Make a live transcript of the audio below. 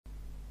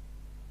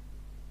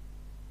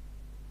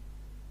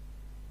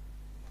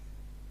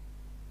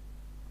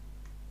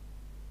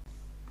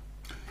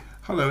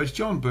Hello, it's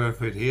John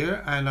Burford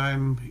here, and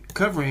I'm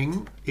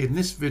covering in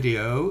this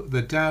video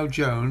the Dow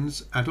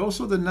Jones and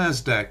also the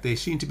Nasdaq. They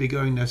seem to be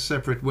going their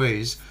separate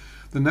ways.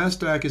 The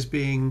Nasdaq is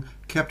being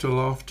kept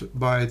aloft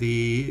by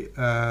the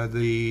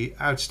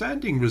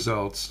outstanding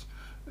results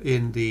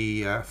in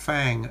the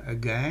FANG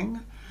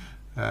gang.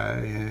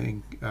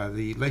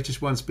 The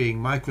latest ones being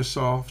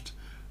Microsoft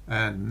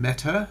and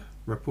Meta,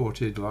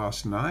 reported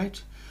last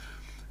night.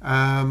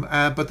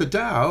 But the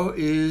Dow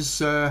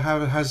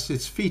has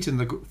its feet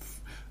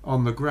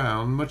on the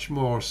ground, much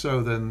more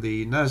so than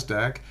the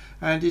Nasdaq,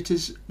 and it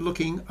is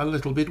looking a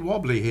little bit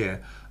wobbly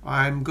here.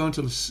 I'm going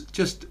to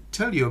just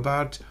tell you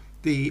about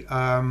the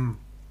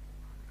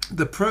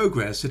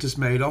progress it has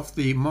made off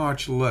the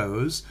March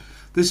lows.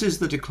 This is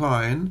the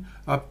decline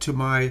up to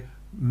my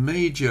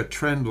major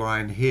trend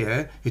line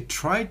here. It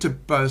tried to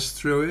buzz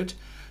through it.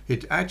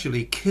 It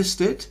actually kissed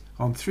it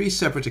on 3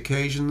 separate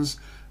occasions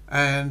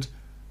and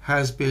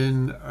has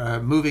been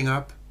moving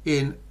up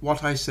in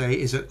what I say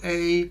is an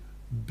A,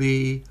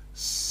 B,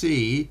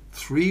 C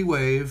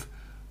 3-wave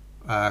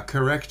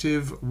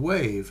corrective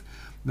wave.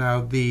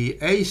 Now the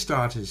A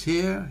start is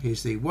here.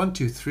 Here's the 1,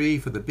 2, 3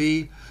 for the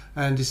B,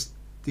 and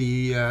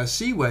the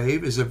C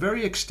wave is a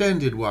very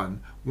extended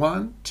one.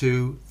 1,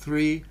 2,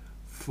 3,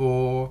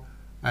 4,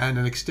 and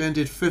an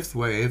extended 5th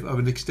wave of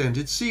an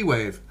extended C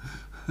wave.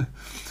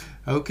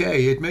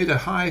 Okay, it made a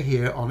high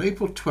here on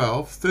April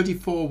 12th,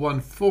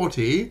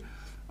 34,140.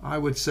 I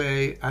would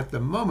say at the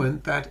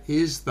moment that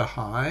is the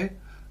high,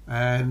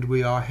 and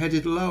we are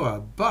headed lower,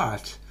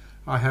 but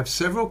I have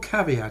several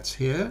caveats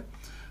here.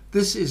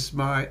 This is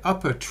my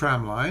upper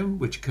tramline,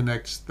 which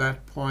connects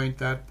that point,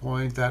 that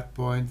point, that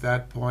point,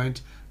 that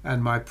point,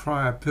 and my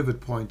prior pivot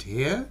point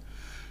here.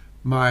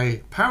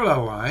 My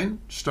parallel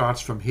line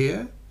starts from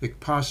here. It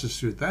passes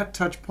through that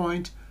touch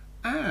point,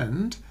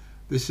 and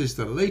this is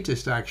the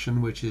latest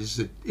action, which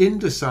is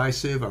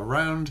indecisive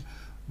around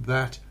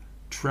that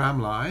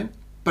tramline,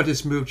 but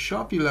it's moved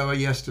sharply lower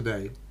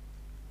yesterday.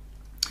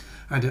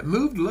 And it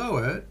moved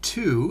lower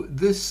to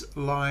this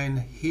line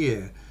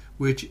here,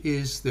 which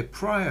is the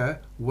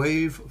prior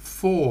wave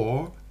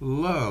 4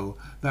 low.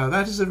 Now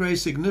that is a very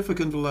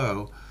significant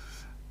low.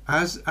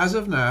 As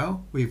of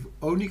now, we've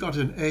only got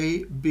an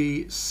A,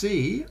 B,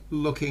 C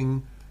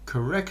looking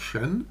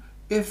correction.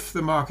 If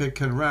the market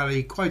can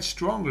rally quite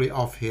strongly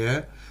off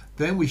here,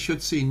 then we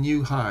should see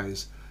new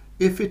highs.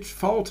 If it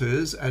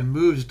falters and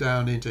moves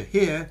down into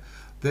here,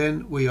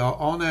 then we are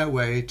on our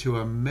way to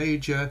a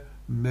major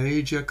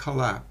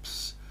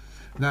collapse.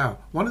 Now,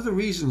 one of the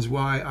reasons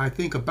why I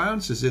think a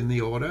bounce is in the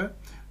order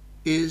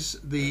is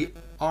the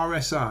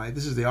RSI.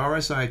 This is the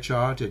RSI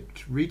chart.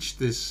 It reached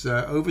this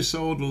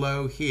oversold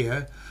low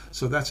here,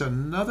 so that's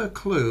another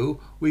clue.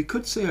 We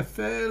could see a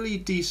fairly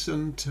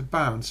decent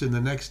bounce in the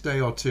next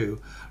day or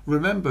two.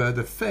 Remember,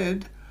 the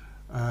Fed,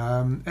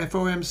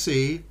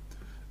 FOMC,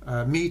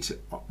 meet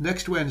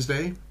next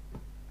Wednesday,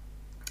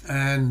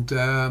 and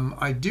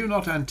I do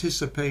not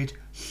anticipate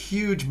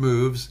huge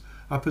moves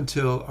up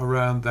until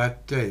around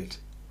that date.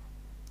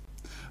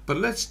 But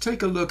let's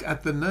take a look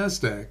at the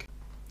Nasdaq.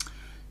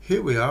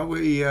 Here we are.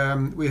 We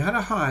had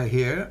a high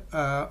here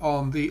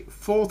on the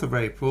 4th of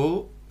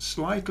April,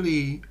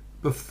 slightly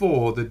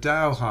before the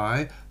Dow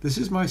high. This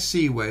is my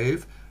C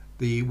wave,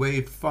 the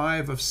wave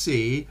 5 of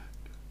C,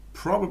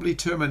 probably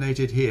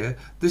terminated here.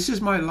 This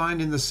is my line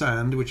in the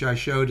sand, which I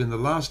showed in the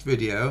last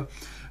video.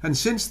 And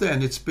since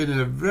then, it's been in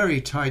a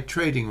very tight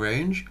trading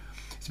range.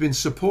 It's been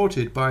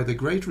supported by the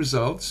great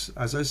results,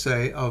 as I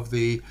say, of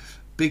the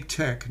big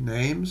tech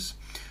names.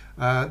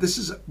 This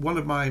is one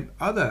of my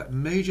other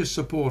major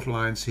support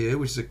lines here,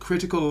 which is a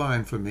critical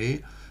line for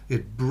me.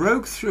 It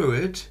broke through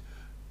it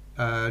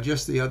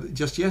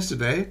just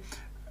yesterday,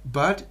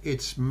 but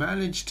it's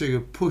managed to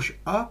push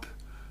up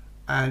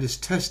and is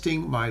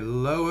testing my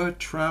lower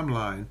tram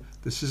line.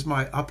 This is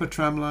my upper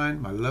tram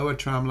line, my lower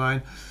tram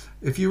line.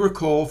 If you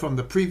recall from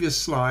the previous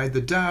slide,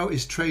 the Dow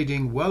is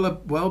trading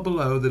well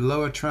below the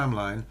lower tram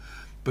line,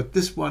 but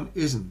this one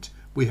isn't.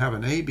 We have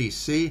an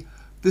ABC.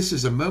 This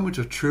is a moment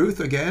of truth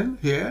again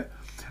here,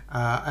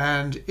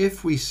 and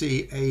if we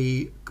see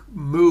a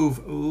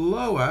move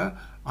lower,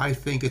 I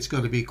think it's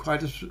going to be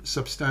quite a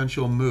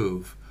substantial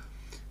move.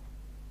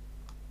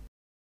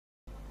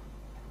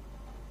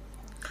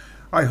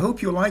 I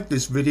hope you like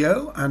this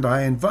video, and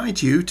I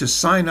invite you to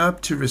sign up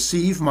to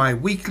receive my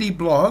weekly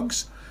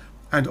blogs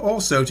and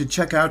also to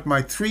check out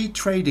my 3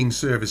 trading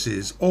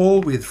services, all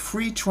with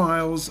free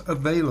trials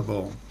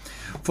available.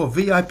 For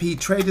VIP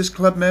Traders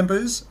Club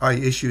members, I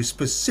issue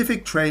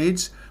specific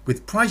trades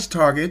with price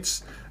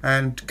targets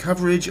and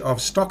coverage of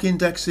stock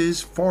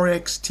indexes,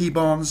 Forex,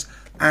 T-bonds,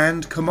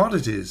 and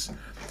commodities.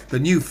 The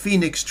new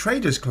Phoenix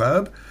Traders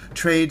Club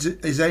trades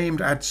is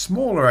aimed at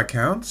smaller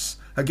accounts.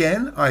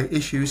 Again, I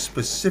issue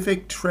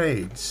specific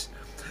trades.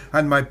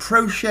 And my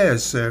Pro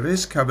Shares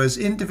service covers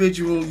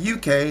individual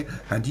UK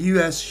and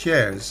US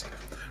shares.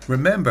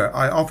 Remember,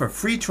 I offer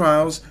free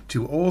trials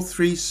to all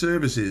 3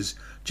 services.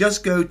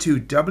 Just go to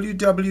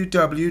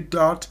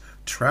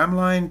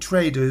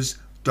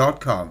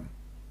www.tramlinetraders.com.